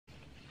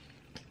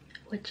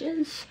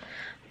Witches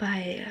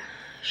by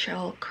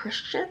Cheryl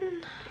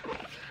Christian.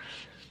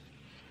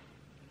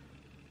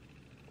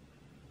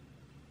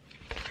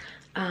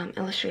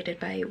 Illustrated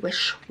by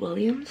Wish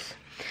Williams.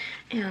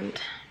 And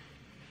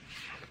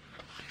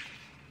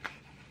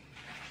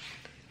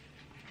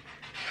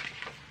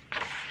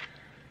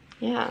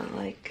yeah,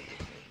 like,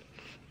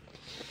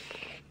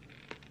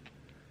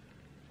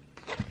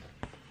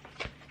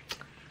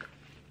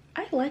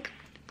 I like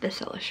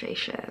this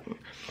illustration.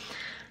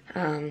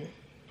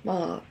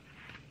 Well,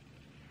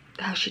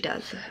 how she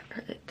does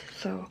it.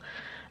 So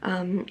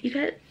you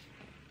get,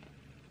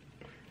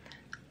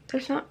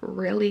 there's not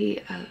really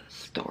a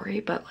story,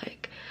 but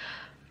like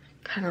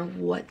kind of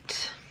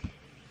what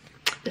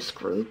this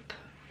group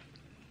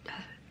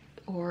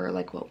or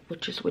like what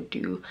witches would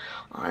do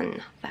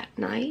on that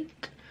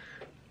night.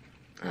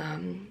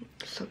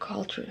 So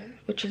culture,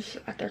 witches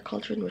at their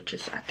cauldron,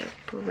 witches at their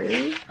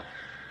brew,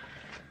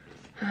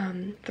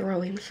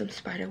 throwing some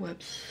spider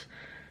webs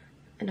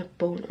and a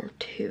bone or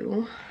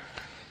two.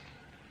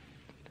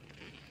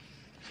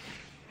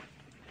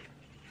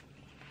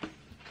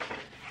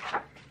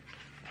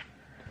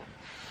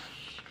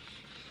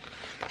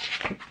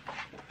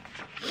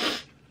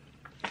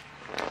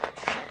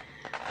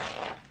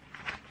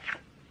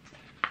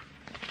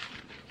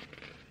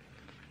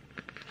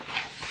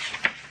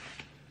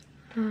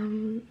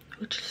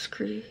 Which is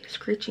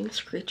screeching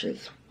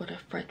screeches, what a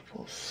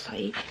frightful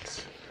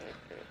sight.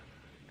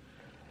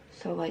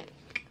 So like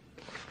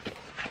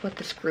what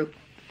this group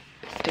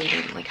is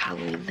doing like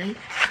Halloween nights,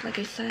 like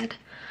I said.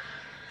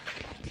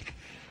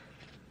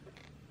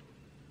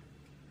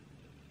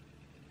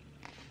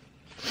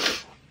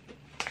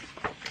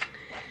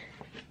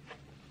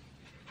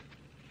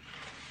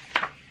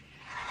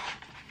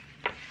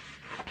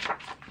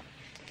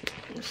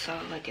 So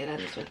like it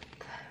ends with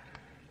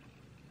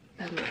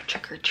them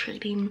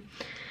trick-or-treating.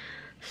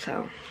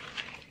 So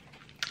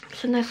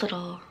it's a nice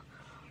little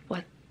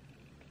what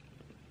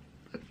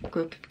a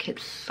group of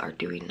kids are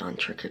doing on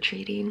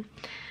trick-or-treating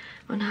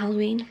on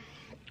Halloween.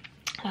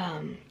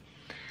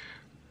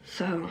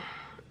 So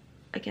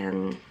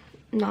again,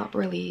 not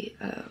really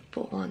a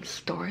full-on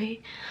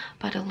story,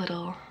 but a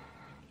little,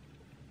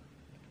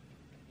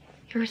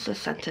 here's a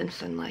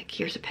sentence and like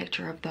here's a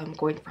picture of them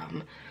going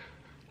from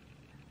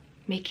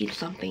making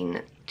something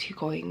to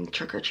going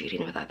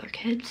trick-or-treating with other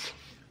kids.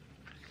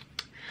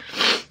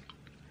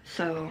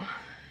 So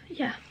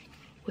yeah,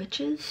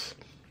 witches,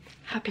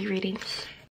 happy readings.